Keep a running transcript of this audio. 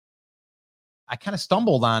I kind of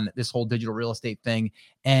stumbled on this whole digital real estate thing.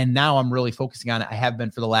 And now I'm really focusing on it. I have been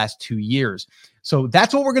for the last 2 years. So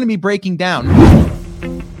that's what we're going to be breaking down.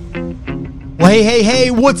 Well, hey,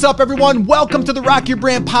 what's up, everyone? Welcome to the Rock Your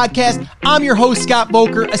Brand podcast. I'm your host, Scott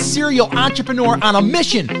Voelker, a serial entrepreneur on a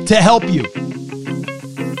mission to help you.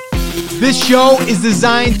 This show is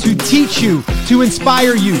designed to teach you, to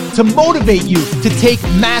inspire you, to motivate you to take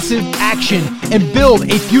massive action and build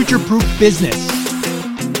a future-proof business.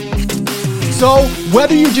 So,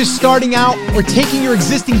 whether you're just starting out or taking your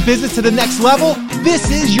existing business to the next level,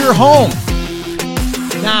 this is your home.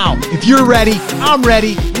 Now, if you're ready, I'm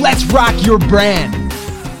ready. Let's rock your brand.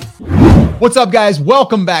 What's up, guys?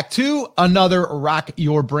 Welcome back to another Rock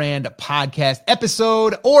Your Brand podcast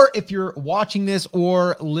episode. Or if you're watching this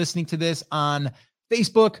or listening to this on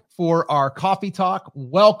Facebook for our coffee talk,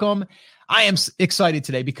 welcome. I am excited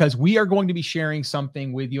today because we are going to be sharing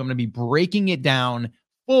something with you. I'm going to be breaking it down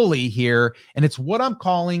fully here, and it's what I'm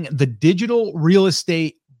calling the digital real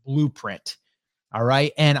estate blueprint. All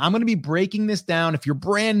right. And I'm going to be breaking this down. If you're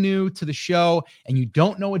brand new to the show and you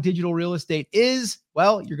don't know what digital real estate is,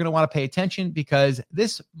 well, you're going to want to pay attention because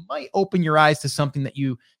this might open your eyes to something that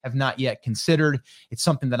you have not yet considered. It's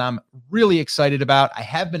something that I'm really excited about. I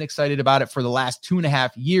have been excited about it for the last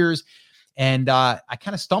 2.5 years. And I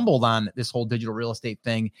kind of stumbled on this whole digital real estate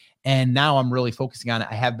thing. And now I'm really focusing on it.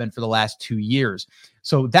 I have been for the last 2 years.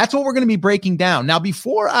 So that's what we're going to be breaking down. Now,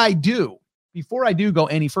 before I do go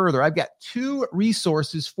any further, I've got 2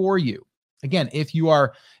 resources for you. Again, if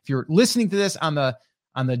you're listening to this on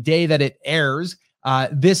the day that it airs,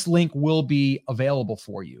 this link will be available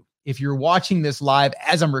for you. If you're watching this live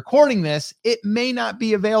as I'm recording this, it may not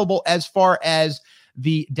be available as far as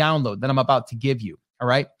the download that I'm about to give you. All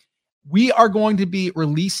right. We are going to be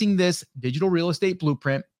releasing this digital real estate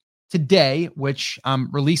blueprint today, which I'm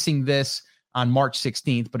releasing this on March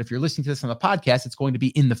 16th. But if you're listening to this on the podcast, it's going to be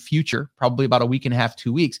in the future, probably about a week and a half,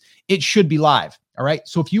 2 weeks. It should be live. All right.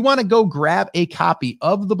 So if you want to go grab a copy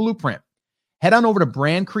of the blueprint, head on over to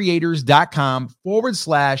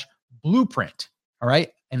brandcreators.com/blueprint. All right.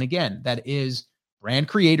 And again, that is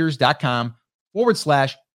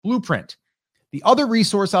brandcreators.com/blueprint. The other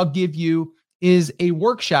resource I'll give you is a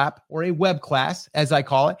workshop or a web class, as I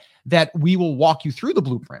call it, that we will walk you through the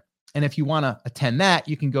blueprint. And if you want to attend that,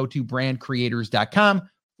 you can go to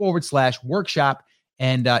brandcreators.com/workshop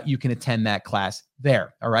and you can attend that class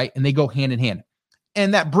there. All right. And they go hand in hand.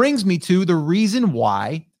 And that brings me to the reason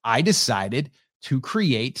why I decided to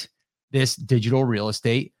create this digital real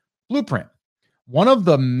estate blueprint. One of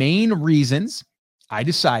the main reasons I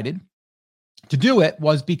decided to do it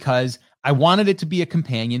was because I wanted it to be a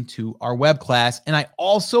companion to our web class. And I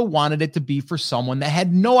also wanted it to be for someone that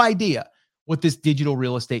had no idea what this digital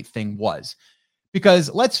real estate thing was.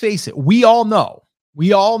 Because let's face it, we all know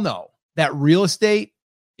that real estate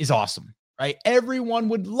is awesome, right? Everyone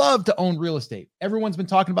would love to own real estate. Everyone's been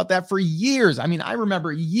talking about that for years. I mean, I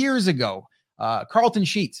remember years ago, Carleton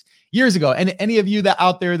Sheets, years ago. And any of you that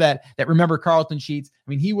out there that remember Carleton Sheets, I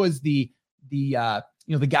mean, he was the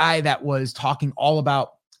guy that was talking all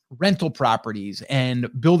about rental properties and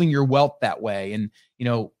building your wealth that way. And,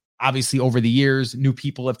 obviously over the years, new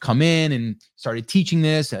people have come in and started teaching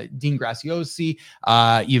this. Dean Graziosi,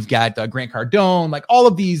 you've got Grant Cardone, like all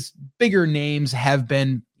of these bigger names have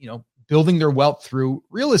been, building their wealth through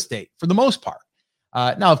real estate for the most part.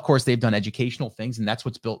 Now, of course, they've done educational things and that's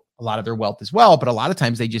what's built a lot of their wealth as well. But a lot of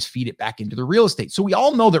times they just feed it back into the real estate. So we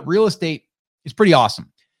all know that real estate is pretty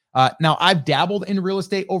awesome. Now, I've dabbled in real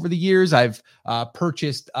estate over the years. I've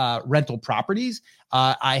purchased rental properties.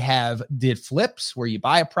 I did flips where you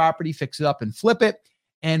buy a property, fix it up and flip it.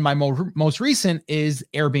 And my most recent is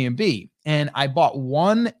Airbnb. And I bought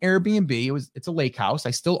one Airbnb. It's a lake house.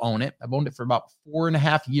 I still own it. I've owned it for about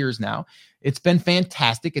 4.5 years now. It's been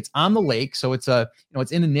fantastic. It's on the lake. So it's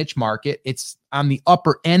it's in a niche market. It's on the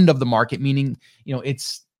upper end of the market, meaning,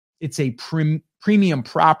 it's a premium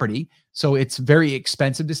property. So it's very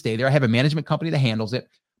expensive to stay there. I have a management company that handles it,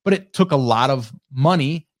 but it took a lot of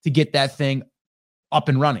money to get that thing up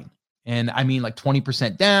and running. And I mean, like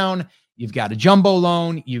 20% down, you've got a jumbo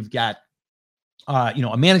loan, you've got, a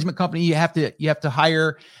management company you have to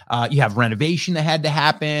hire, you have renovation that had to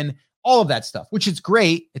happen, all of that stuff, which is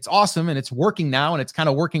great. It's awesome. And it's working now and it's kind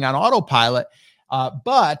of working on autopilot.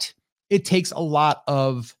 But it takes a lot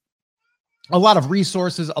of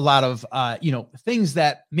resources, a lot of, things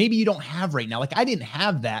that maybe you don't have right now. Like I didn't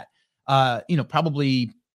have that,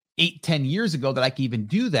 probably 8-10 years ago that I could even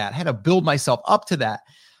do that. I had to build myself up to that.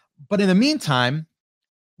 But in the meantime,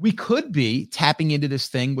 we could be tapping into this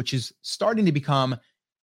thing, which is starting to become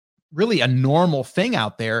really a normal thing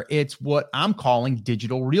out there. It's what I'm calling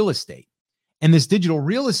digital real estate. And this digital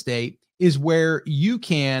real estate is where you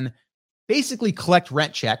can basically collect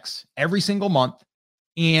rent checks every single month,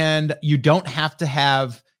 and you don't have to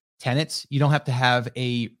have tenants. You don't have to have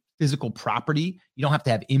a physical property. You don't have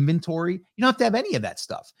to have inventory. You don't have to have any of that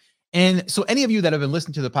stuff. And so any of you that have been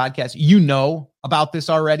listening to the podcast, you know about this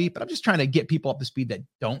already, but I'm just trying to get people up to speed that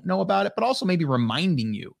don't know about it, but also maybe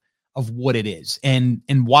reminding you of what it is and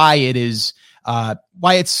why it is,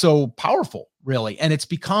 why it's so powerful, really. And it's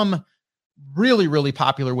become really, really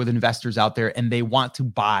popular with investors out there, and they want to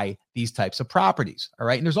buy these types of properties. All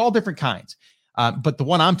right. And there's all different kinds. But the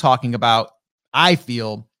one I'm talking about, I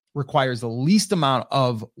feel requires the least amount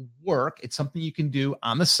of work. It's something you can do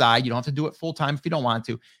on the side. You don't have to do it full time if you don't want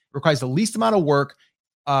to. It requires the least amount of work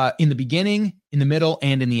in the beginning, in the middle,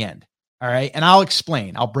 and in the end. All right. And I'll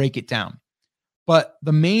explain, I'll break it down. But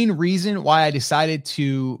the main reason why I decided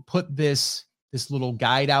to put this little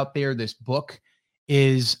guide out there, this book,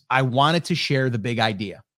 is I wanted to share the big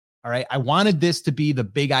idea. All right. I wanted this to be the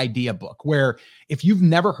big idea book where if you've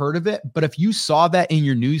never heard of it, but if you saw that in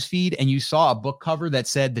your news feed and you saw a book cover that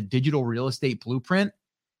said the digital real estate blueprint,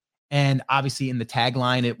 and obviously in the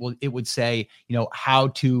tagline, it would say, how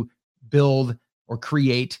to build or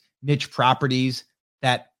create niche properties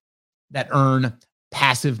that earn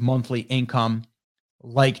passive monthly income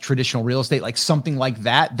like traditional real estate, like something like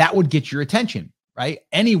that, that would get your attention, right?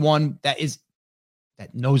 Anyone that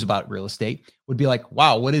knows about real estate would be like,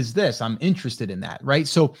 wow, what is this? I'm interested in that, right?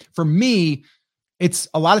 So for me, it's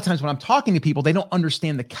a lot of times when I'm talking to people, they don't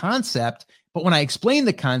understand the concept, but when I explain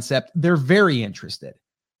the concept, they're very interested,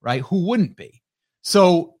 right? Who wouldn't be?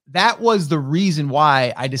 So that was the reason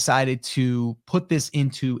why I decided to put this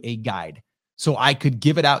into a guide. So I could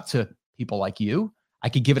give it out to people like you. I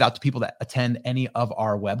could give it out to people that attend any of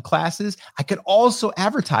our web classes. I could also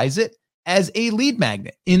advertise it as a lead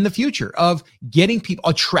magnet in the future of getting people,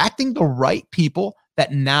 attracting the right people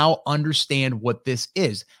that now understand what this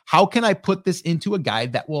is. How can I put this into a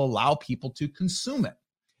guide that will allow people to consume it?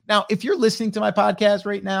 Now, if you're listening to my podcast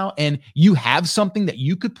right now and you have something that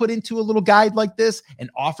you could put into a little guide like this and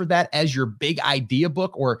offer that as your big idea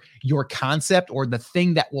book or your concept or the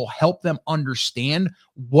thing that will help them understand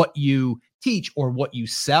what you teach or what you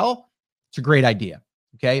sell, it's a great idea.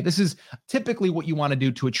 Okay. This is typically what you want to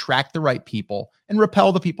do to attract the right people and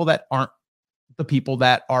repel the people that aren't the people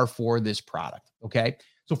that are for this product. Okay.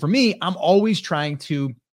 So for me, I'm always trying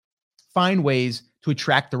to find ways to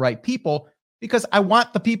attract the right people because I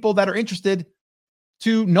want the people that are interested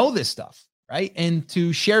to know this stuff, right? And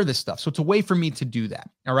to share this stuff. So it's a way for me to do that.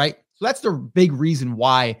 All right. So that's the big reason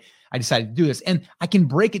why I decided to do this. And I can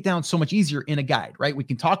break it down so much easier in a guide, right? We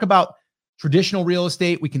can talk about traditional real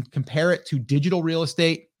estate. We can compare it to digital real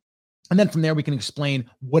estate. And then from there, we can explain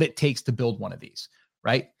what it takes to build one of these,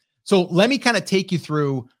 right? So let me kind of take you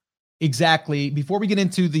through exactly before we get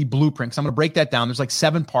into the blueprint, because I'm going to break that down. There's like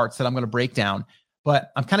 7 parts that I'm going to break down,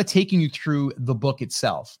 but I'm kind of taking you through the book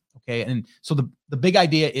itself. Okay. And so the big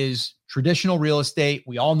idea is traditional real estate.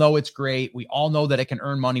 We all know it's great. We all know that it can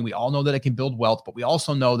earn money. We all know that it can build wealth, but we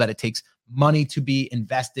also know that it takes money to be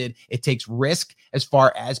invested. It takes risk as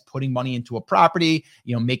far as putting money into a property,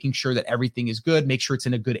 making sure that everything is good, make sure it's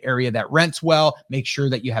in a good area that rents well, make sure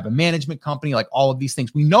that you have a management company, like all of these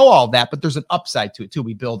things. We know all that, but there's an upside to it too.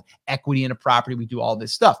 We build equity in a property. We do all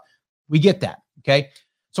this stuff. We get that. Okay.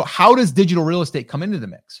 So how does digital real estate come into the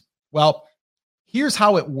mix? Well, here's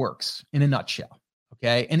how it works in a nutshell.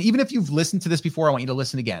 Okay. And even if you've listened to this before, I want you to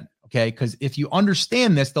listen again. Okay. Because if you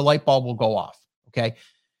understand this, the light bulb will go off. Okay.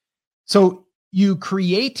 So you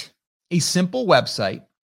create a simple website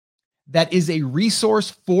that is a resource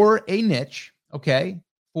for a niche, okay,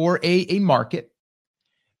 for a market.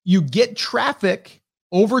 You get traffic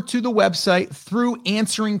over to the website through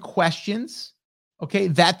answering questions, okay,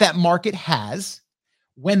 that market has.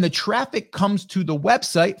 When the traffic comes to the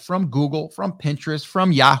website from Google, from Pinterest,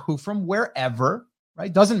 from Yahoo, from wherever,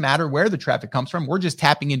 right? Doesn't matter where the traffic comes from. We're just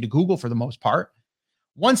tapping into Google for the most part.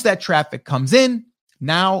 Once that traffic comes in,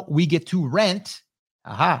 now we get to rent.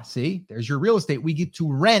 Aha, see, there's your real estate. We get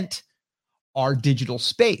to rent our digital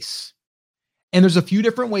space. And there's a few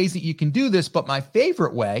different ways that you can do this, but my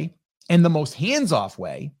favorite way and the most hands-off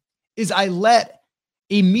way is I let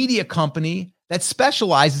a media company that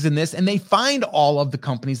specializes in this, and they find all of the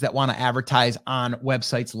companies that want to advertise on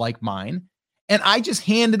websites like mine. And I just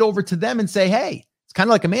hand it over to them and say, hey, it's kind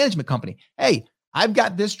of like a management company. Hey, I've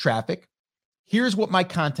got this traffic. Here's what my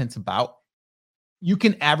content's about. You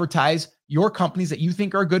can advertise your companies that you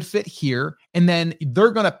think are a good fit here, and then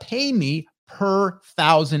they're going to pay me per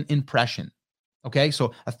 1,000 impression. Okay.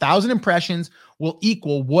 So 1,000 impressions will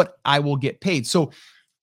equal what I will get paid. So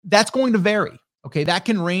that's going to vary. Okay. That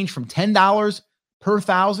can range from $10 per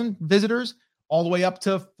 1,000 visitors all the way up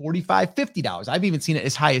to $45, $50. I've even seen it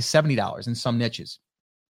as high as $70 in some niches.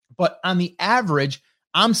 But on the average,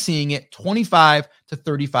 I'm seeing it $25 to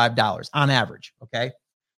 $35 on average, okay,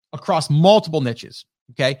 across multiple niches,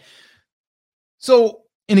 okay? So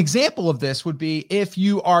an example of this would be if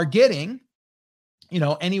you are getting,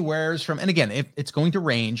 anywhere from, and again, if it's going to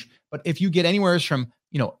range, but if you get anywhere from,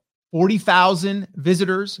 40,000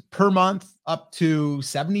 visitors per month up to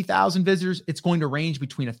 70,000 visitors, it's going to range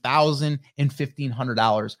between $1,000 and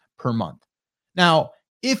 $1,500 per month. Now,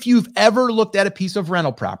 if you've ever looked at a piece of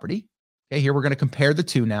rental property, okay, here we're going to compare the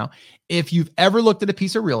two now. If you've ever looked at a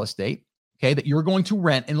piece of real estate, okay, that you're going to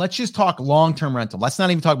rent, and let's just talk long-term rental. Let's not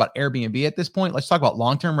even talk about Airbnb at this point. Let's talk about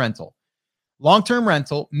long-term rental. Long-term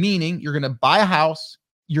rental, meaning you're going to buy a house,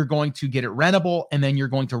 you're going to get it rentable, and then you're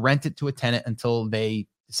going to rent it to a tenant until they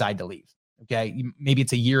decide to leave. Okay. Maybe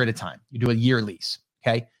it's a year at a time. You do a year lease.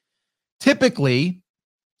 Okay. Typically,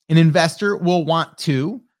 an investor will want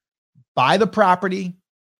to buy the property.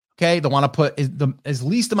 Okay. They want to put as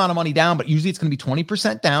least amount of money down, but usually it's going to be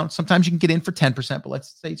 20% down. Sometimes you can get in for 10%, but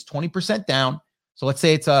let's say it's 20% down. So let's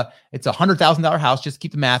say it's a $100,000 house, just to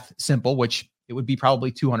keep the math simple, which it would be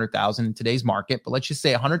probably $200,000 in today's market, but let's just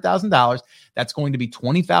say $100,000. That's going to be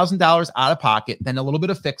 $20,000 out of pocket. Then a little bit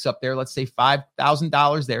of fix up there. Let's say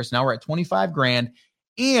 $5,000 there. So now we're at 25 grand,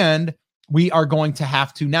 and we are going to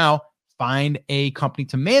have to now find a company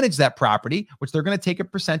to manage that property, which they're going to take a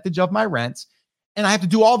percentage of my rents. And I have to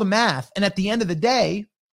do all the math. And at the end of the day,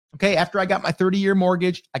 okay, after I got my 30-year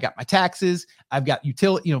mortgage, I got my taxes, I've got the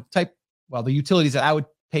utilities that I would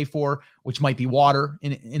pay for, which might be water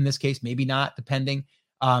in this case, maybe not, depending.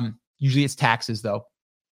 Usually it's taxes though.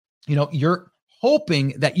 You're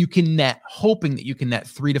hoping that you can net $300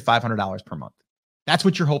 to $500 per month. That's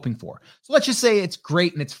what you're hoping for. So let's just say it's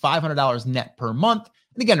great and it's $500 net per month.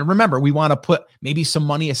 And again, remember, we want to put maybe some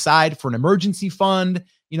money aside for an emergency fund,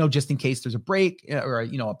 just in case there's a break or,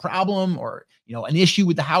 a problem or, an issue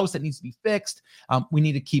with the house that needs to be fixed. We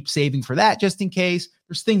need to keep saving for that just in case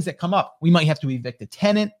there's things that come up. We might have to evict a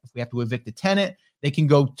tenant. If we have to evict a tenant, they can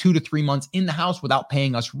go 2 to 3 months in the house without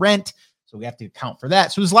paying us rent. So we have to account for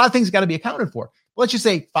that. So there's a lot of things that got to be accounted for. But let's just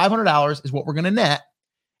say $500 is what we're going to net.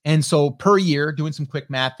 And so per year, doing some quick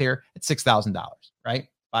math there, it's $6,000, right?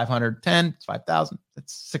 510, it's 5,000,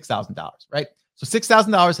 that's $6,000, right? So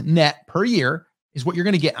 $6,000 net per year is what you're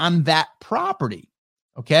going to get on that property.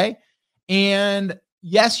 Okay. And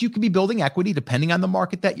yes, you can be building equity depending on the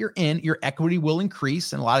market that you're in. Your equity will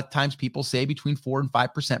increase. And a lot of times people say between 4 and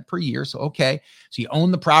 5% per year. So, okay. So you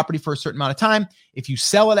own the property for a certain amount of time. If you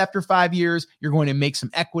sell it after 5 years, you're going to make some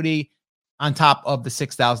equity on top of the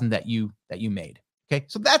 6,000 that you made. Okay.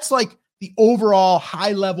 So that's like the overall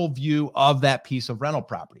high level view of that piece of rental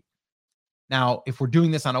property. Now, if we're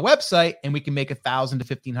doing this on a website and we can make $1,000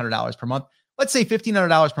 to $1,500 per month, let's say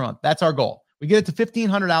 $1,500 per month. That's our goal. We get it to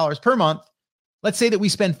 $1,500 per month. Let's say that we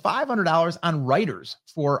spend $500 on writers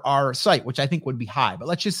for our site, which I think would be high, but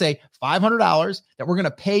let's just say $500 that we're going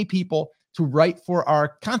to pay people to write for our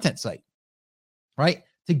content site, right?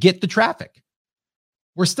 To get the traffic.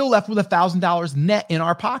 We're still left with $1,000 net in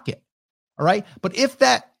our pocket. All right. But if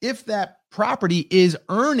that property is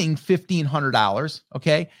earning $1,500,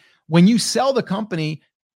 okay, when you sell the company,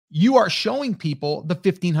 you are showing people the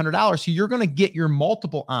 $1,500. So you're going to get your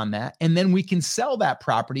multiple on that. And then we can sell that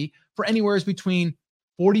property for anywhere between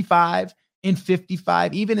 $45 and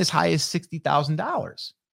 $55, even as high as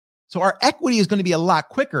 $60,000. So our equity is going to be a lot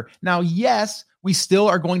quicker. Now, yes, we still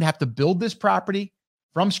are going to have to build this property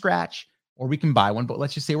from scratch, or we can buy one, but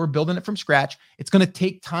let's just say we're building it from scratch. It's going to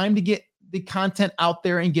take time to get the content out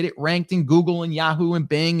there and get it ranked in Google and Yahoo and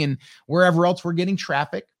Bing and wherever else we're getting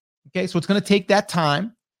traffic. Okay. So it's going to take that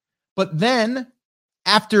time. But then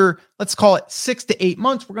after, let's call it 6 to 8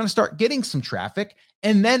 months, we're going to start getting some traffic.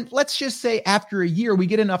 And then let's just say after a year, we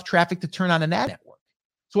get enough traffic to turn on an ad network.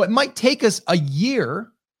 So it might take us a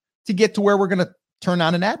year to get to where we're going to turn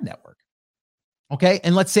on an ad network. Okay.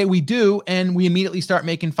 And let's say we do, and we immediately start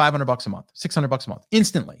making $500 a month, $600 a month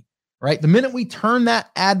instantly, right? The minute we turn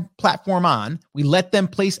that ad platform on, we let them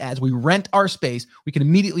place ads, we rent our space, we can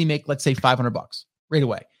immediately make, let's say $500 right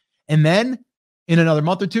away. And then in another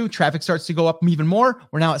month or two, traffic starts to go up even more.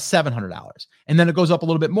 We're now at $700. And then it goes up a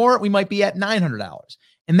little bit more. We might be at $900.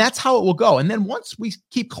 And that's how it will go. And then once we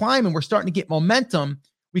keep climbing, we're starting to get momentum.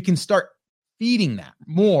 We can start feeding that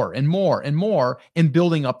more and more and more and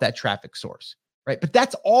building up that traffic source, right? But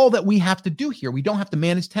that's all that we have to do here. We don't have to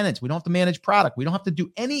manage tenants. We don't have to manage product. We don't have to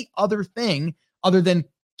do any other thing other than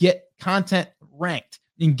get content ranked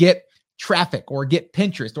and get traffic or get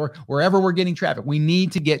Pinterest or wherever we're getting traffic. We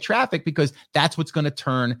need to get traffic because that's what's going to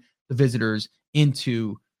turn the visitors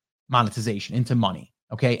into monetization, into money.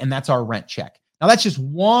 Okay. And that's our rent check. Now that's just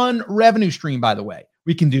one revenue stream, by the way.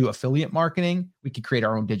 We can do affiliate marketing. We can create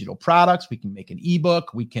our own digital products. We can make an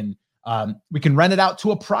ebook. We can rent it out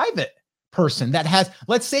to a private person that has,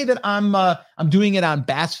 let's say that I'm doing it on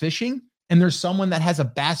bass fishing and there's someone that has a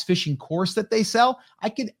bass fishing course that they sell. I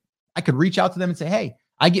could reach out to them and say, hey,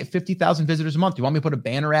 I get 50,000 visitors a month. Do you want me to put a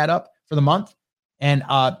banner ad up for the month? And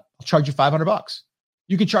I'll charge you $500.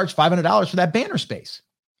 You can charge $500 for that banner space.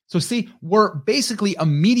 So see, we're basically a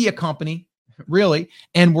media company, really,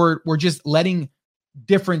 and we're just letting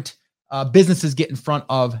different businesses get in front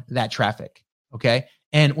of that traffic. Okay.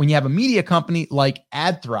 And when you have a media company like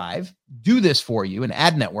AdThrive do this for you, an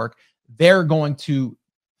ad network, they're going to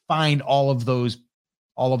find all of those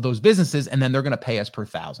businesses, and then they're going to pay us per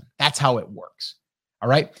thousand. That's how it works. All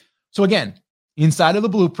right. So again, inside of the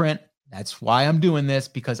blueprint, that's why I'm doing this,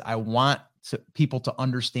 because I want people to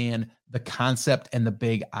understand the concept and the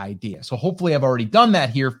big idea. So hopefully I've already done that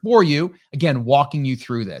here for you, again, walking you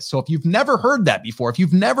through this. So if you've never heard that before, if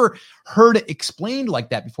you've never heard it explained like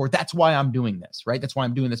that before, that's why I'm doing this, right? That's why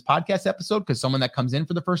I'm doing this podcast episode, because someone that comes in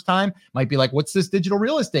for the first time might be like, what's this digital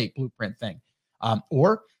real estate blueprint thing?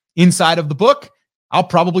 Or inside of the book, I'll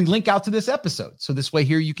probably link out to this episode. So this way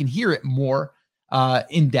here, you can hear it more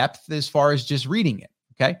in depth as far as just reading it.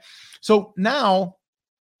 Okay. So now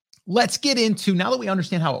let's get into, now that we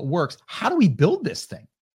understand how it works, how do we build this thing,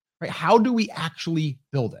 right? How do we actually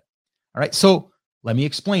build it? All right. So let me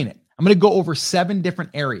explain it. I'm going to go over 7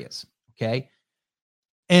 different areas. Okay.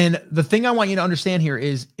 And the thing I want you to understand here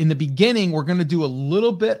is, in the beginning, we're going to do a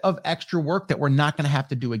little bit of extra work that we're not going to have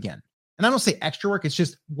to do again. And I don't say extra work. It's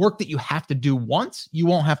just work that you have to do once. You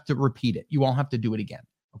won't have to repeat it. You won't have to do it again.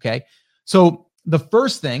 Okay. So the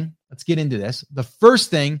first thing, let's get into this. The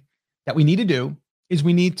first thing that we need to do is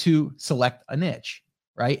we need to select a niche,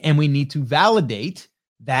 right? And we need to validate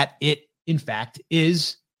that it, in fact,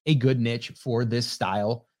 is a good niche for this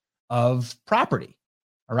style of property.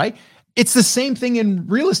 All right. It's the same thing in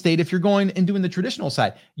real estate. If you're going and doing the traditional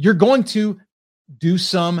side, you're going to do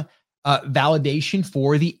some validation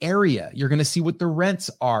for the area. You're going to see what the rents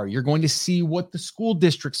are. You're going to see what the school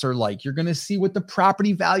districts are like. You're going to see what the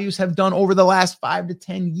property values have done over the last 5 to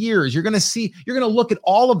 10 years. You're going to look at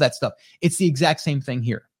all of that stuff. It's the exact same thing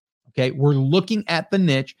here. Okay. We're looking at the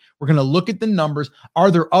niche. We're going to look at the numbers. Are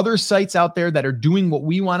there other sites out there that are doing what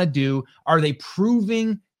we want to do? Are they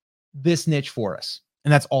proving this niche for us?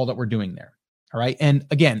 And that's all that we're doing there. All right. And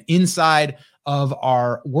again, inside of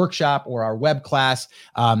our workshop or our web class,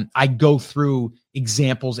 I go through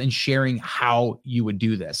examples and sharing how you would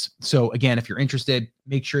do this. So again, if you're interested,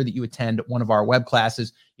 make sure that you attend one of our web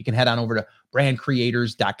classes. You can head on over to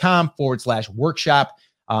brandcreators.com/workshop.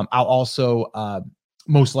 I'll also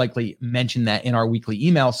most likely mention that in our weekly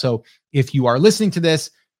email. So if you are listening to this,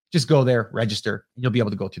 just go there, register, and you'll be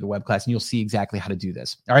able to go through the web class and you'll see exactly how to do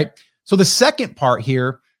this. All right. So the second part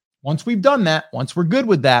here, once we've done that, once we're good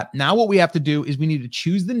with that, now what we have to do is we need to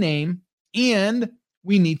choose the name and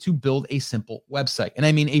we need to build a simple website. And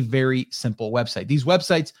I mean a very simple website. These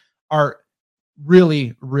websites are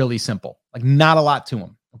really, really simple, like not a lot to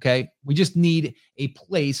them. Okay. We just need a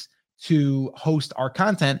place to host our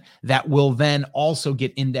content that will then also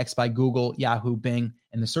get indexed by Google, Yahoo, Bing,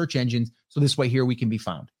 and the search engines. So this way here we can be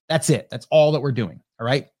found. That's it. That's all that we're doing. All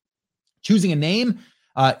right. Choosing a name,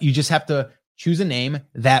 you just have to choose a name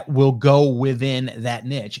that will go within that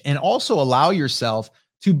niche, and also allow yourself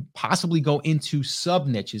to possibly go into sub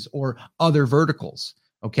niches or other verticals.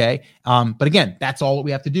 Okay. But again, that's all that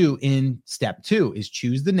we have to do in step 2 is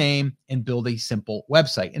choose the name and build a simple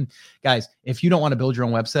website. And guys, if you don't want to build your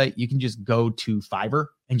own website, you can just go to Fiverr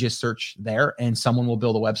and just search there and someone will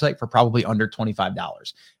build a website for probably under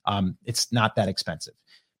 $25. It's not that expensive.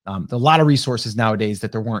 A lot of resources nowadays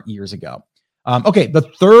that there weren't years ago. Okay. The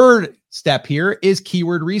third step here is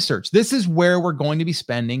keyword research. This is where we're going to be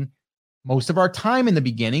spending most of our time in the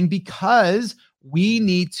beginning, because we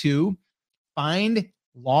need to find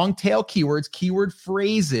long tail keywords, keyword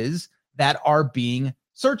phrases that are being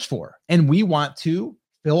searched for. And we want to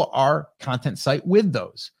fill our content site with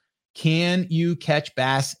those. Can you catch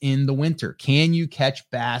bass in the winter? Can you catch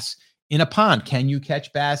bass in a pond? Can you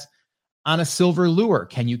catch bass on a silver lure?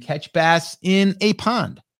 Can you catch bass in a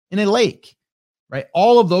pond, in a lake? Right?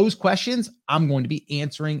 All of those questions I'm going to be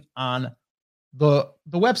answering on the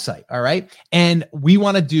website. All right. And we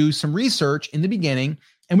want to do some research in the beginning,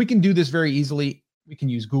 and we can do this very easily. We can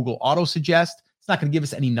use Google Auto Suggest. It's not going to give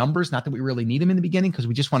us any numbers, not that we really need them in the beginning, because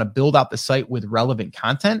we just want to build out the site with relevant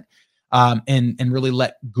content. and really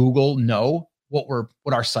let Google know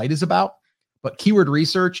what our site is about. But keyword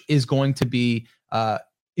research is going to be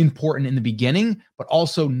important in the beginning, but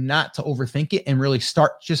also not to overthink it and really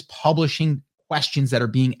start just publishing questions that are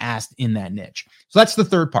being asked in that niche. So that's the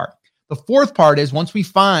third part. The fourth part is once we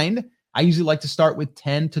find, I usually like to start with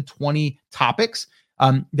 10 to 20 topics.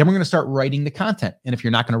 Then we're going to start writing the content. And if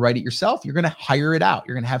you're not going to write it yourself, you're going to hire it out.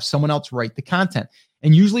 You're going to have someone else write the content.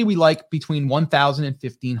 And usually we like between 1,000 and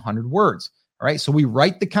 1,500 words. All right. So we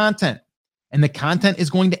write the content, and the content is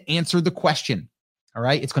going to answer the question. All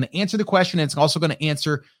right. It's going to answer the question, and it's also going to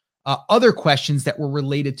answer other questions that were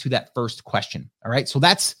related to that first question. All right. So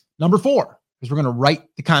that's number 4, because we're going to write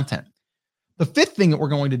the content. The fifth thing that we're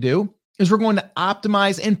going to do is we're going to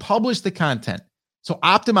optimize and publish the content. So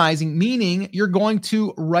optimizing, meaning you're going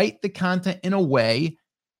to write the content in a way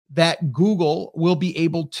that Google will be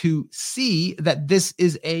able to see that this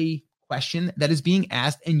is a question that is being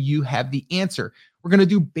asked and you have the answer. We're going to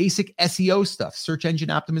do basic SEO stuff, search engine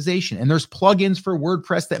optimization. And there's plugins for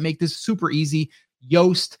WordPress that make this super easy.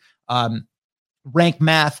 Yoast, Rank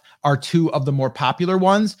Math are 2 of the more popular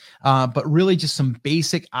ones, but really just some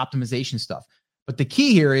basic optimization stuff. But the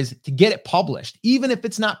key here is to get it published, even if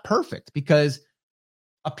it's not perfect, because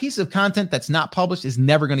a piece of content that's not published is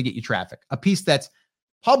never going to get you traffic. A piece that's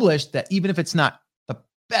published, that even if it's not the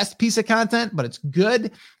best piece of content, but it's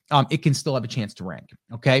good, it can still have a chance to rank.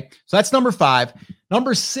 Okay. So that's number 5.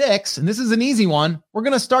 Number 6, and this is an easy one, we're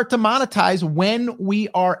going to start to monetize when we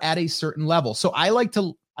are at a certain level. So I like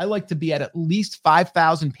to be at least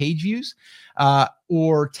 5,000 page views,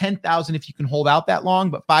 or 10,000 if you can hold out that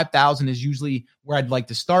long, but 5,000 is usually where I'd like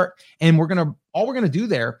to start. And all we're going to do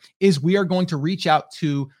there is we are going to reach out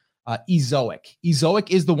to Ezoic.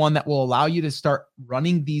 Ezoic is the one that will allow you to start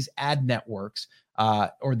running these ad networks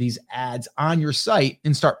or these ads on your site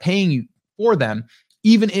and start paying you for them,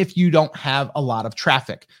 even if you don't have a lot of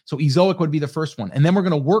traffic. So Ezoic would be the first one. And then we're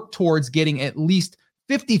going to work towards getting at least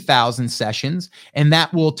 50,000 sessions, and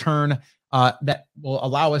that will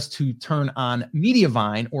allow us to turn on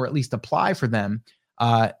Mediavine, or at least apply for them,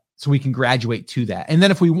 so we can graduate to that. And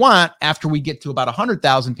then if we want, after we get to about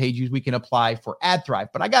 100,000 page views, we can apply for AdThrive.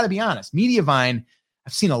 But I got to be honest, Mediavine,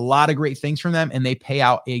 I've seen a lot of great things from them, and they pay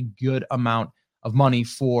out a good amount of money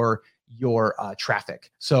for your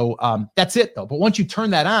traffic. So that's it though. But once you turn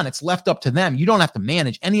that on, it's left up to them. You don't have to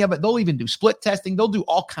manage any of it. They'll even do split testing. They'll do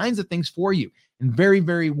all kinds of things for you, and very,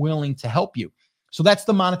 very willing to help you. So that's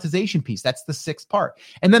the monetization piece. That's the 6th part.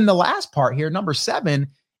 And then the last part here, number 7,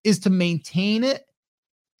 is to maintain it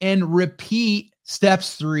and repeat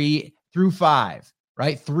steps 3 through 5,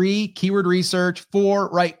 right? 3, keyword research; 4,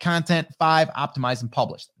 write content; 5, optimize and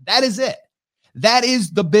publish. That is it. That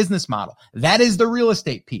is the business model. That is the real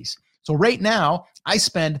estate piece. So right now I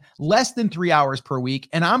spend less than 3 hours per week,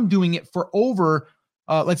 and I'm doing it for over,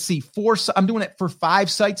 I'm doing it for 5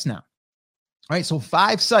 sites now. All right. So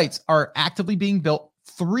 5 sites are actively being built.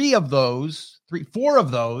 4 of those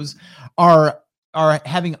are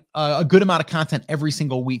having a good amount of content every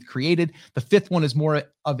single week created. The 5th one is more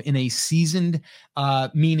of in a seasoned,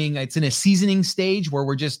 meaning it's in a seasoning stage where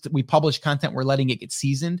we publish content, we're letting it get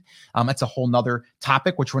seasoned. That's a whole nother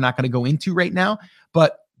topic, which we're not going to go into right now,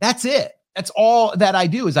 but that's it. That's all that I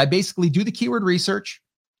do, is I basically do the keyword research.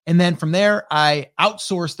 And then from there, I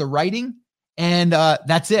outsource the writing, and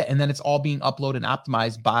that's it. And then it's all being uploaded and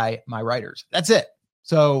optimized by my writers. That's it.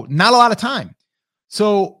 So not a lot of time.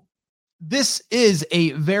 So this is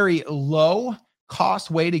a very low cost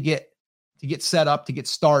way to get set up, to get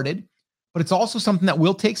started, but it's also something that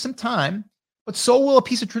will take some time, but so will a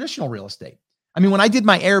piece of traditional real estate. I mean, when I did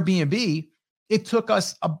my Airbnb, it took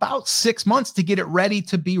us about 6 months to get it ready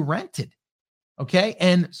to be rented. Okay.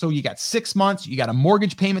 And so you got 6 months, you got a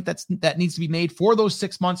mortgage payment that needs to be made for those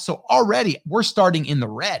 6 months. So already we're starting in the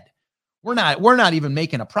red. We're not even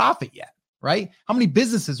making a profit yet, right? How many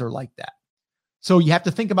businesses are like that? So you have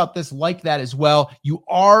to think about this like that as well. You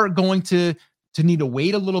are going to need to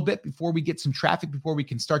wait a little bit before we get some traffic, before we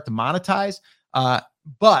can start to monetize.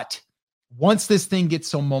 But once this thing gets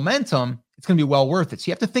some momentum, it's going to be well worth it. So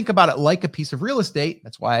you have to think about it like a piece of real estate.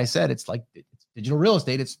 That's why I said it's digital real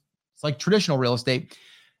estate. It's like traditional real estate.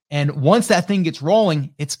 And once that thing gets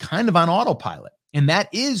rolling, it's kind of on autopilot. And that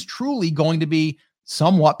is truly going to be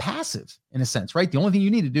somewhat passive in a sense, right? The only thing you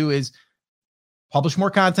need to do is publish more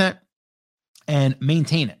content and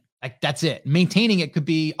maintain it. Like, that's it. Maintaining it could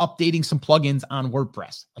be updating some plugins on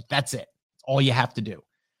WordPress. Like, that's it. That's all you have to do.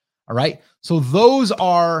 All right. So those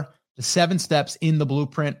are the 7 steps in the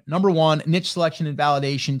blueprint. Number 1, niche selection and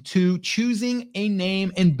validation. 2, choosing a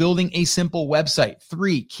name and building a simple website.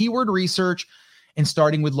 3, keyword research and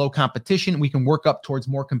starting with low competition. We can work up towards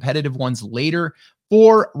more competitive ones later.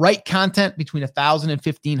 4, write content between 1,000 and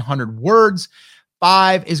 1,500 words.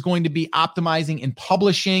 5 is going to be optimizing and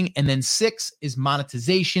publishing. And then 6 is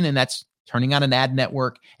monetization, and that's turning on an ad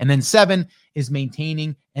network. And then 7 is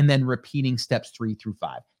maintaining and then repeating steps 3 through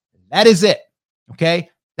 5. That is it. Okay.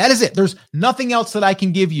 That is it. There's nothing else that I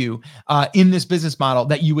can give you in this business model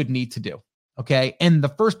that you would need to do. Okay. And the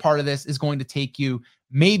first part of this is going to take you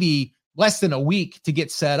maybe less than a week to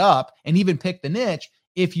get set up and even pick the niche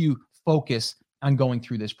if you focus on going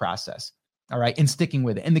through this process. All right. And sticking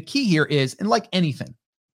with it. And the key here is, and like anything,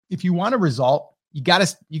 if you want a result, you got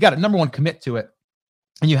to number one, commit to it.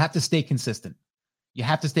 And you have to stay consistent. You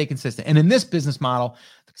have to stay consistent. And in this business model,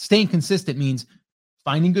 staying consistent means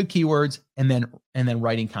finding good keywords and then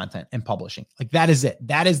writing content and publishing. Like that is it.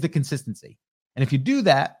 That is the consistency. And if you do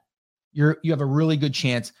that, you have a really good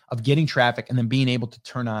chance of getting traffic and then being able to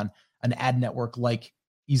turn on an ad network like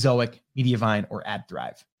Ezoic, Mediavine, or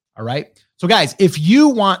AdThrive. All right. So guys, if you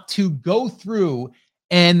want to go through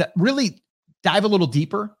and really dive a little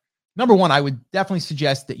deeper, number one, I would definitely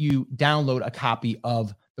suggest that you download a copy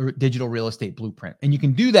of the Digital Real Estate Blueprint. And you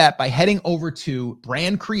can do that by heading over to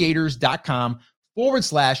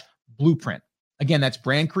brandcreators.com/blueprint. Again, that's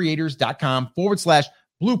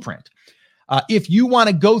brandcreators.com/blueprint. If you want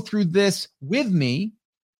to go through this with me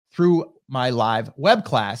through my live web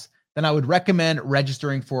class, then I would recommend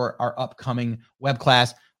registering for our upcoming web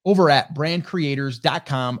class over at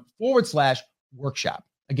brandcreators.com/workshop.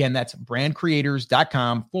 Again, that's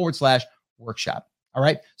brandcreators.com/workshop. All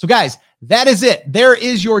right. So guys, that is it. There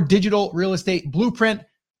is your Digital Real Estate Blueprint.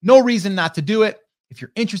 No reason not to do it. If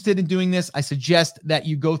you're interested in doing this, I suggest that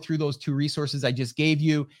you go through those 2 resources I just gave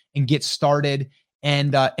you and get started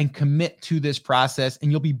and commit to this process. And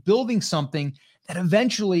you'll be building something that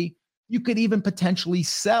eventually you could even potentially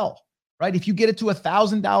sell, right? If you get it to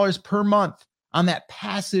 $1,000 per month on that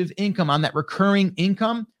passive income, on that recurring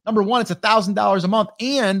income, number one, it's $1,000 a month.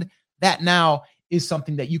 And that now is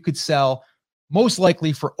something that you could sell most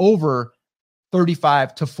likely for over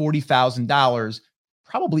 $35,000 to $40,000,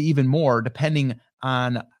 probably even more, depending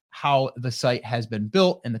on how the site has been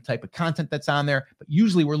built and the type of content that's on there. But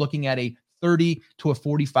usually we're looking at a 30 to a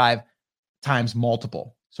 45 times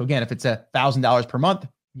multiple. So again, if it's $1,000 per month,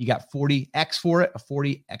 you got 40x for it, a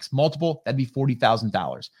 40x multiple, that'd be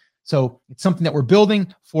 $40,000. So it's something that we're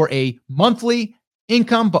building for a monthly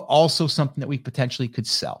income, but also something that we potentially could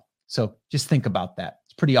sell. So just think about that.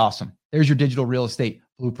 It's pretty awesome. There's your Digital Real Estate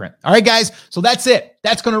Blueprint. All right, guys. So that's it.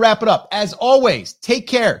 That's going to wrap it up. As always, take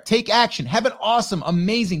care, take action, have an awesome,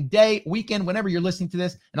 amazing day, weekend, whenever you're listening to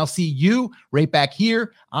this. And I'll see you right back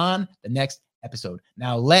here on the next episode.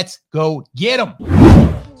 Now let's go get them.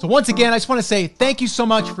 So once again, I just want to say thank you so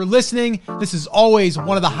much for listening. This is always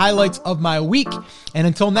one of the highlights of my week. And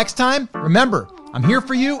until next time, remember, I'm here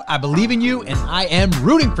for you. I believe in you and I am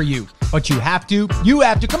rooting for you. But you have to,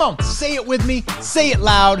 come on, say it with me, say it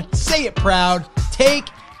loud, say it proud, take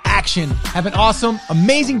action. Have an awesome,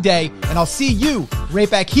 amazing day. And I'll see you right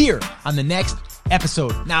back here on the next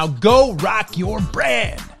episode. Now go rock your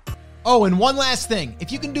brand. Oh, and one last thing.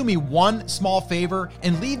 If you can do me one small favor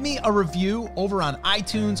and leave me a review over on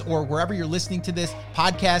iTunes or wherever you're listening to this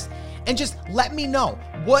podcast, and just let me know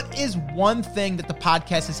what is one thing that the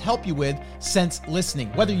podcast has helped you with since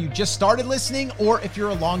listening, whether you just started listening or if you're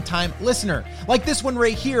a longtime listener. Like this one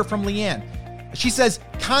right here from Leanne. She says,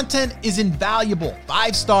 content is invaluable,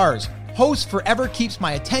 5 stars. Host forever keeps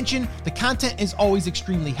my attention. The content is always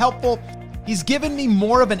extremely helpful. He's given me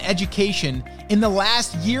more of an education in the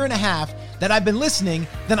last year and a half that I've been listening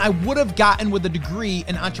than I would have gotten with a degree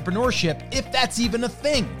in entrepreneurship, if that's even a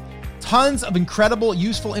thing. Tons of incredible,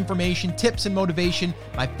 useful information, tips, and motivation.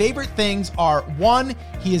 My favorite things are 1,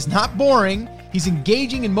 he is not boring. He's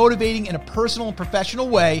engaging and motivating in a personal and professional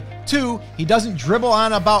way. 2, he doesn't dribble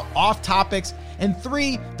on about off topics. And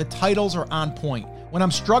 3, the titles are on point. When I'm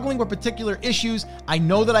struggling with particular issues, I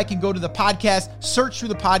know that I can go to the podcast, search through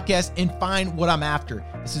the podcast, and find what I'm after.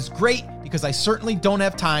 This is great because I certainly don't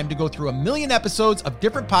have time to go through a million episodes of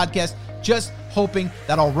different podcasts, just hoping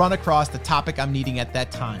that I'll run across the topic I'm needing at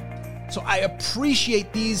that time. So I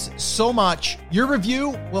appreciate these so much. Your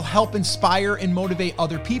review will help inspire and motivate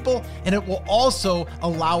other people, and it will also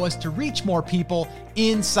allow us to reach more people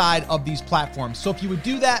inside of these platforms. So if you would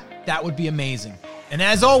do that, that would be amazing. And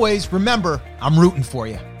as always, remember, I'm rooting for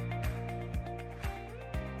you.